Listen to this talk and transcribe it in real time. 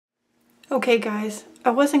Okay guys, I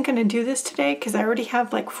wasn't gonna do this today because I already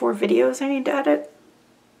have like 4 videos I need to edit,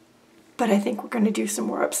 but I think we're gonna do some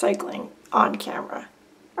more upcycling on camera.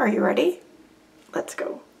 Are you ready? Let's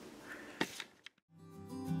go.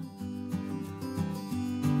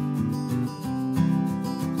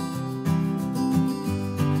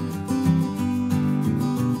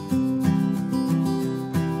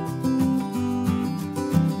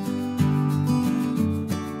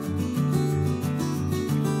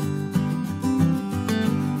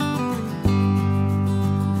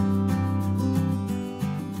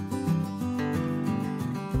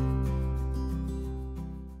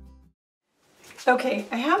 Okay,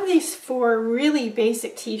 I have these 4 really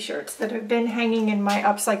basic t-shirts that have been hanging in my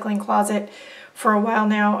upcycling closet for a while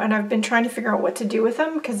now, and I've been trying to figure out what to do with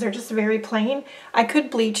them because they're just very plain. I could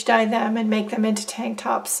bleach dye them and make them into tank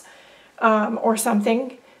tops or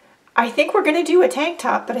something. I think we're going to do a tank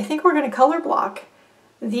top, but I think we're going to color block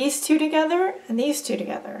these 2 together and these 2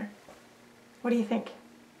 together. What do you think?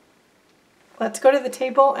 Let's go to the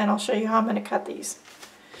table and I'll show you how I'm going to cut these.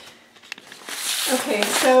 Okay,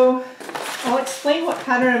 so I'll explain what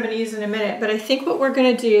pattern I'm going to use in a minute, but I think what we're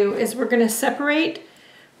going to do is we're going to separate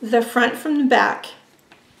the front from the back,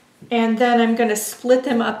 and then I'm going to split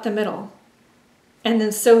them up the middle and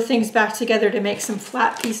then sew things back together to make some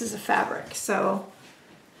flat pieces of fabric. So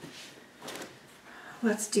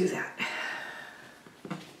let's do that.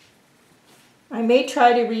 I may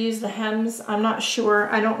try to reuse the hems. I'm not sure.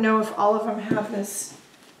 I don't know if all of them have this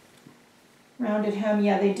rounded hem.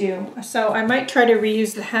 Yeah, they do. So I might try to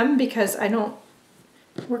reuse the hem because I don't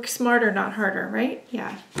work smarter, not harder, right?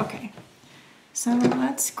 Yeah, okay. So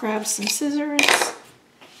let's grab some scissors.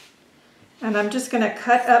 And I'm just going to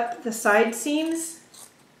cut up the side seams.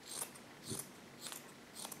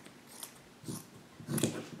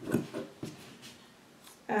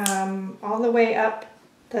 All the way up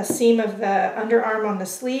the seam of the underarm on the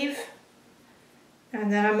sleeve.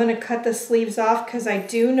 And then I'm going to cut the sleeves off because I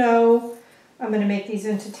do know I'm going to make these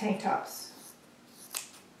into tank tops.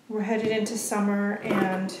 We're headed into summer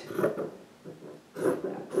and,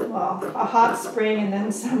 well, a hot spring and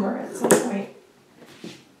then summer at some point.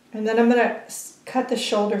 And then I'm going to cut the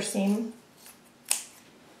shoulder seam.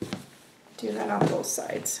 Do that on both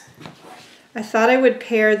sides. I thought I would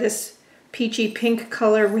pair this peachy pink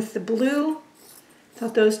color with the blue.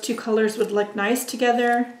 Thought those 2 colors would look nice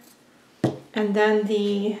together. And then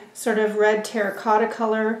the sort of red terracotta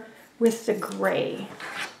color with the gray,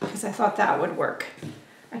 because I thought that would work.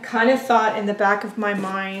 I kind of thought in the back of my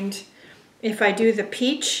mind, if I do the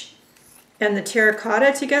peach and the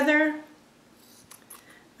terracotta together,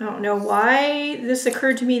 I don't know why this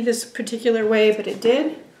occurred to me this particular way, but it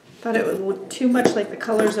did. Thought it would look too much like the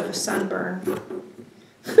colors of a sunburn.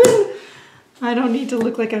 I don't need to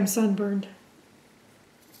look like I'm sunburned.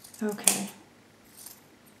 Okay.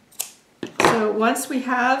 So once we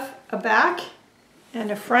have a back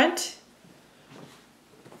and a front,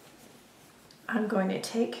 I'm going to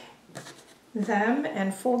take them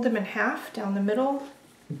and fold them in half down the middle.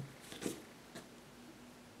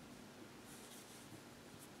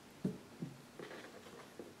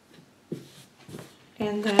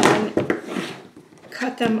 And then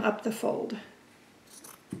cut them up the fold.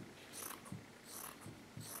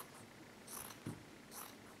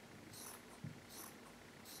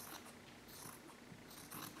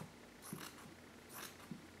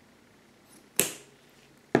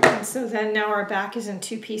 So then now our back is in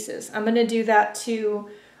 2 pieces. I'm going to do that to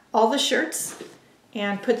all the shirts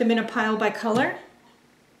and put them in a pile by color.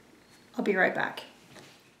 I'll be right back.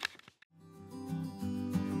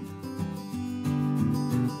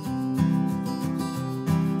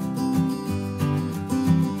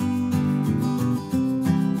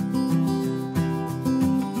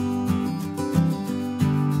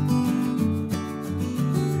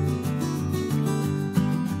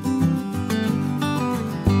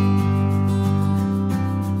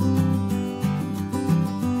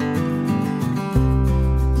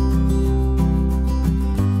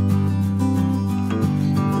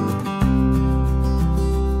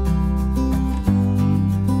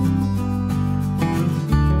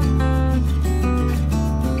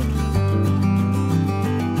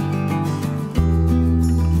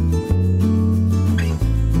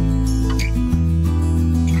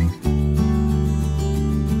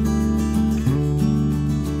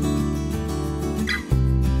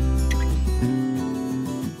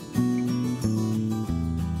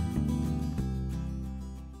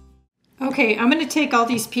 Okay, I'm going to take all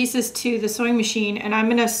these pieces to the sewing machine and I'm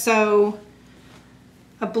going to sew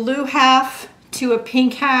a blue half to a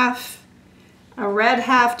pink half a red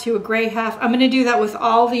half to a gray half. I'm gonna do that with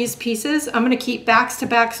all these pieces. I'm gonna keep backs to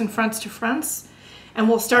backs and fronts to fronts, and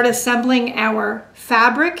we'll start assembling our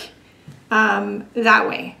fabric that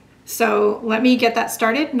way. So let me get that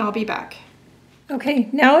started and I'll be back. Okay,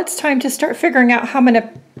 now it's time to start figuring out how I'm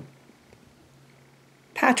gonna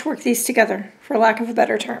patchwork these together, for lack of a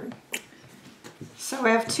better term. So I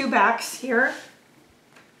have two backs here,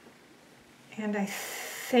 and I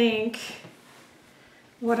think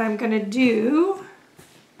what I'm gonna do,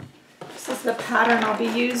 this is the pattern I'll be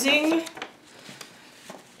using,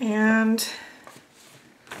 and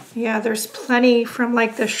yeah, there's plenty from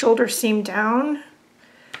like the shoulder seam down,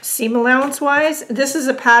 seam allowance wise. This is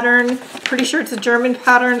a pattern, pretty sure it's a German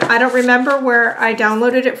pattern. I don't remember where I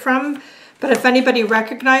downloaded it from, but if anybody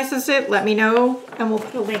recognizes it, let me know and we'll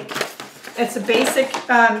put a link. It's a basic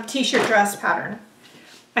t-shirt dress pattern.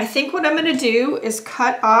 I think what I'm gonna do is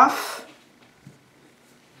cut off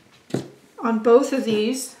on both of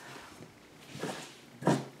these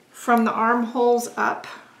from the armholes up.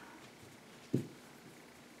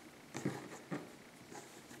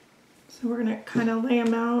 So we're gonna kind of lay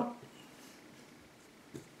them out.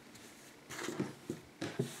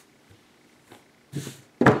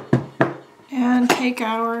 And take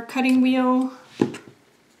our cutting wheel.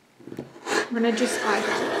 We're gonna just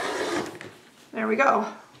eyeball it. There we go.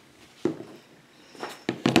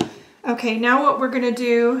 Okay, now what we're gonna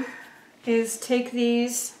do is take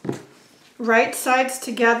these right sides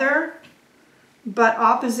together, but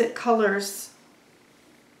opposite colors.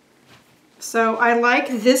 So I like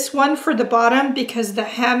this one for the bottom because the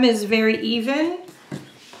hem is very even.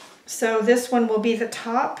 So this one will be the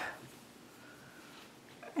top.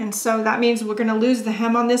 And so that means we're gonna lose the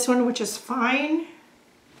hem on this one, which is fine.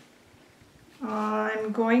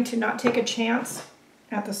 I'm going to not take a chance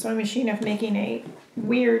at the sewing machine of making a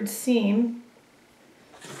weird seam.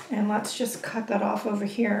 And let's just cut that off over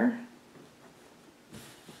here.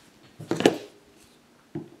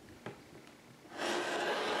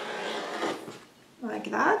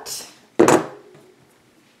 Like that.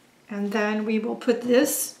 And then we will put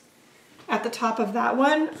this at the top of that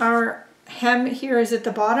one. Our hem here is at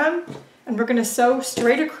the bottom, and we're gonna sew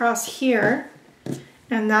straight across here,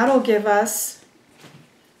 and that'll give us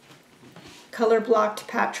color blocked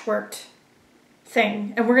patchworked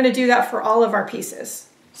thing. And we're gonna do that for all of our pieces.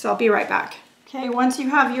 So I'll be right back. Okay, once you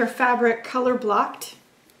have your fabric color blocked,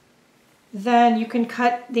 then you can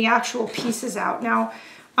cut the actual pieces out. Now,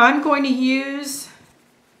 I'm going to use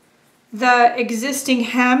the existing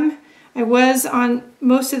hem. I was on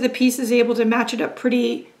most of the pieces able to match it up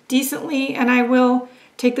pretty decently, and I will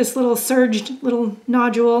take this little serged little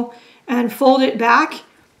nodule and fold it back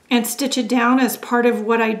and stitch it down as part of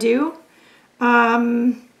what I do.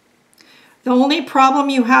 The only problem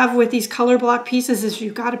you have with these color block pieces is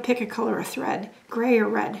you've got to pick a color of thread, gray or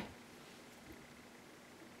red.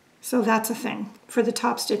 So that's a thing for the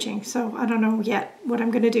top stitching. So I don't know yet what I'm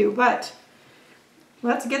going to do, but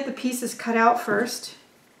let's get the pieces cut out first.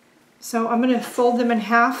 So I'm going to fold them in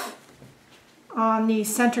half on the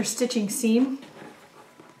center stitching seam.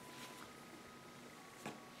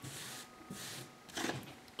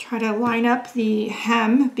 Try to line up the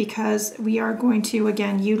hem because we are going to,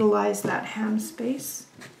 again, utilize that hem space,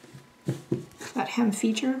 that hem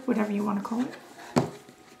feature, whatever you want to call it.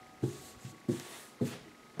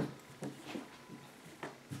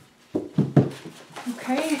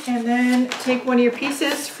 Okay, and then take one of your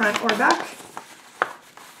pieces, front or back,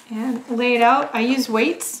 and lay it out. I use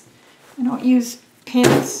weights. I don't use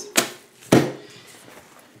pins.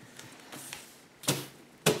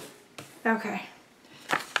 Okay.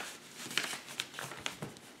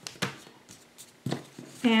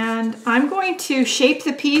 And I'm going to shape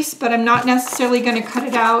the piece, but I'm not necessarily going to cut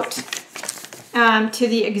it out to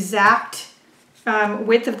the exact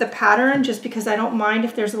width of the pattern, just because I don't mind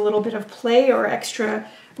if there's a little bit of play or extra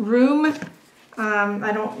room.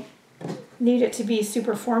 I don't need it to be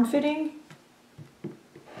super form-fitting.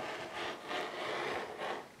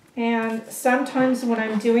 And sometimes when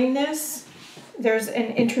I'm doing this, there's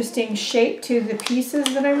an interesting shape to the pieces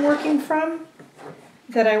that I'm working from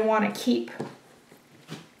that I want to keep.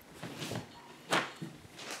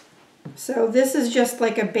 So this is just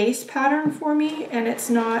like a base pattern for me, and it's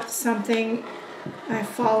not something I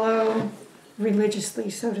follow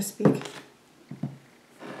religiously, so to speak.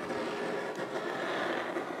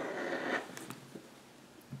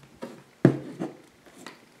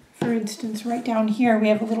 For instance, right down here we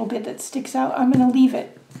have a little bit that sticks out. I'm going to leave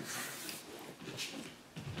it.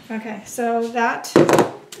 Okay, so that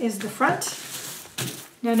is the front.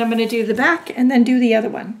 Then I'm going to do the back and then do the other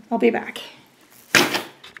one. I'll be back.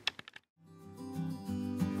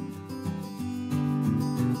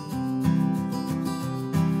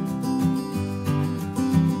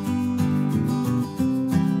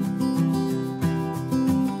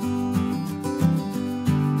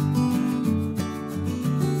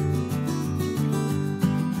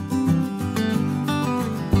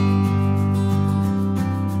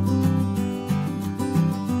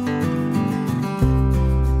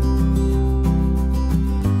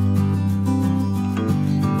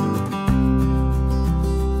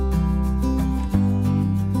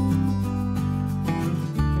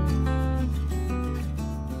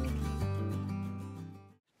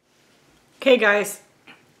 Okay guys,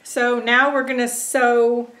 so now we're gonna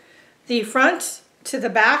sew the front to the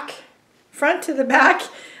back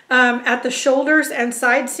at the shoulders and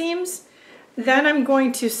side seams. Then I'm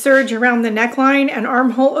going to serge around the neckline and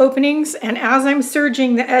armhole openings, and as I'm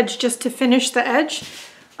serging the edge just to finish the edge,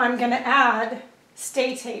 I'm gonna add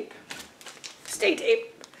stay tape. Stay tape.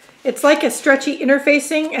 It's like a stretchy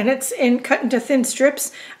interfacing, and it's cut into thin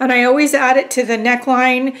strips, and I always add it to the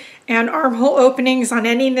neckline and armhole openings on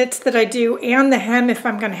any knits that I do, and the hem if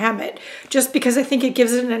I'm going to hem it, just because I think it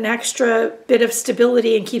gives it an extra bit of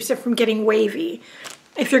stability and keeps it from getting wavy.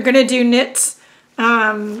 If you're going to do knits,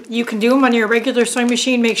 you can do them on your regular sewing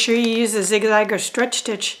machine. Make sure you use a zigzag or stretch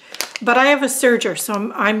stitch, but I have a serger,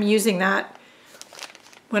 so I'm using that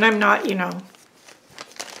when I'm not, you know,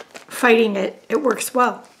 fighting it. It works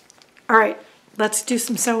well. All right, let's do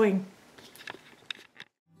some sewing.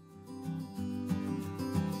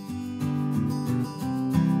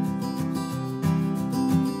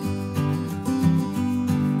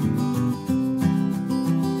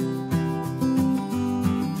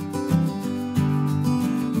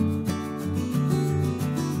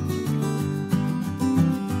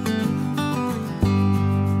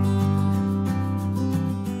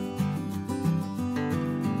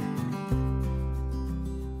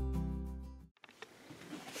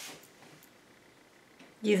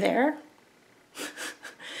 You there?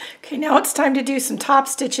 Okay, now it's time to do some top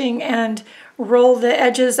stitching and roll the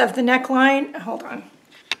edges of the neckline. Hold on.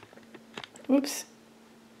 Oops.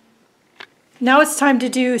 Now it's time to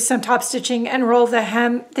do some top stitching and roll the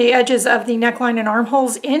edges of the neckline and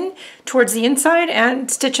armholes in towards the inside and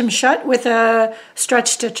stitch them shut with a stretch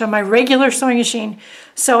stitch on my regular sewing machine.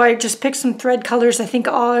 So I just picked some thread colors I think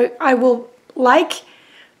I will like,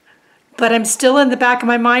 but I'm still in the back of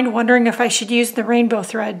my mind wondering if I should use the rainbow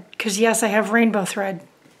thread, because yes, I have rainbow thread.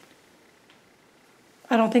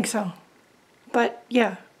 I don't think so, but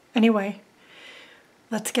yeah, anyway,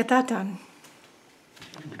 let's get that done.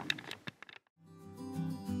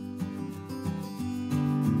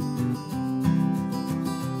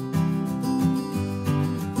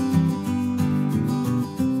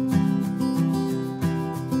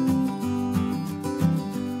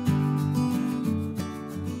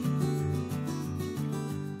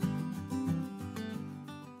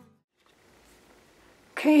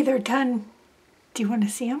 Okay, they're done. Do you want to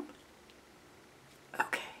see them?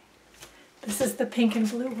 Okay. This is the pink and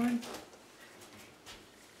blue one.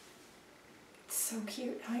 It's so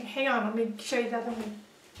cute. Hang on, let me show you the other one.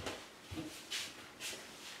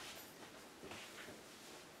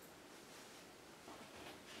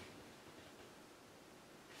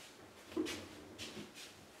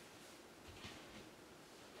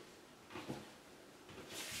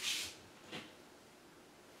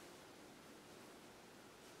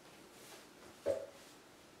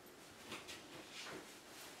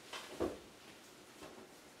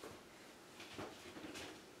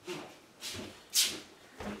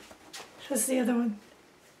 This is the other one.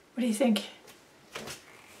 What do you think?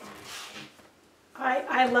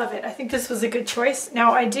 I love it. I think this was a good choice.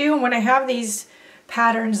 Now I do, when I have these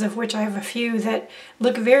patterns, of which I have a few that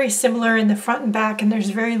look very similar in the front and back, and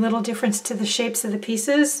there's very little difference to the shapes of the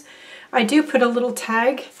pieces, I do put a little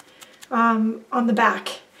tag on the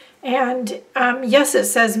back. And yes, it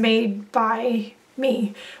says made by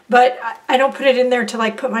me, but I don't put it in there to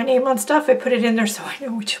like put my name on stuff. I put it in there so I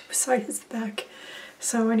know which side is the back.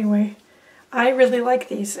 So anyway, I really like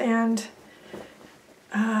these, and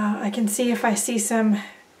I can see if I see some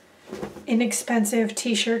inexpensive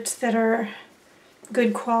t-shirts that are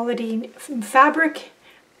good quality fabric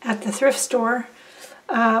at the thrift store,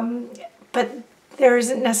 but there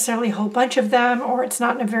isn't necessarily a whole bunch of them, or it's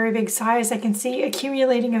not in a very big size. I can see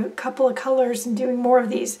accumulating a couple of colors and doing more of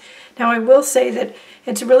these. Now I will say that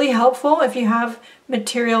it's really helpful if you have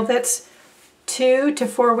material that's 2 to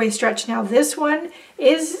 4-way stretch. Now this one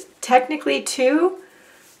is technically 2,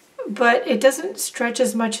 but it doesn't stretch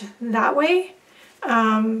as much that way.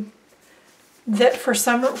 That for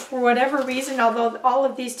whatever reason, although all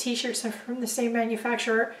of these t-shirts are from the same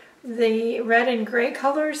manufacturer, the red and gray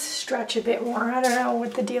colors stretch a bit more. I don't know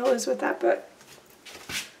what the deal is with that, but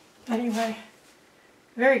anyway,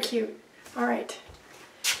 very cute. All right.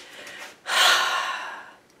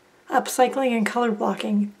 Upcycling and color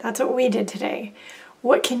blocking. That's what we did today.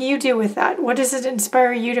 What can you do with that? What does it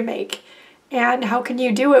inspire you to make? And how can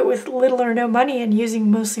you do it with little or no money and using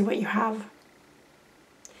mostly what you have?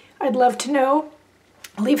 I'd love to know.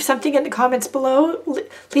 Leave something in the comments below.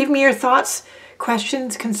 Leave me your thoughts,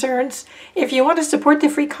 questions, concerns. If you want to support the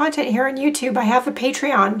free content here on YouTube, I have a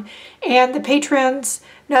Patreon, and the patrons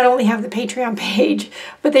not only have the Patreon page,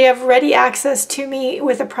 but they have ready access to me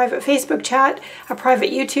with a private Facebook chat, a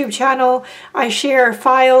private YouTube channel. I share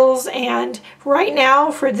files, and right now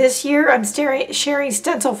for this year, I'm sharing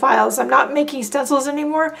stencil files. I'm not making stencils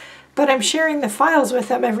anymore, but I'm sharing the files with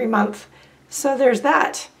them every month. So there's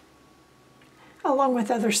that, along with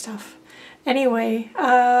other stuff. Anyway,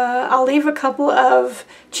 I'll leave a couple of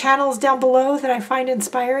channels down below that I find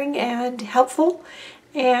inspiring and helpful,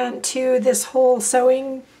 and to this whole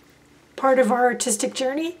sewing part of our artistic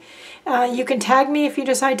journey. You can tag me if you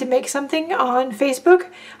decide to make something on Facebook.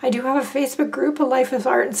 I do have a Facebook group, A Life of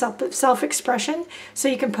Art and Self-Expression, so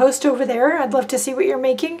you can post over there. I'd love to see what you're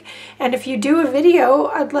making. And if you do a video,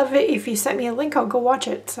 I'd love it if you sent me a link. I'll go watch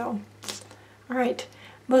it. So, all right.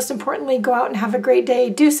 Most importantly, go out and have a great day.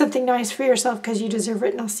 Do something nice for yourself because you deserve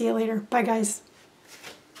it, and I'll see you later. Bye, guys.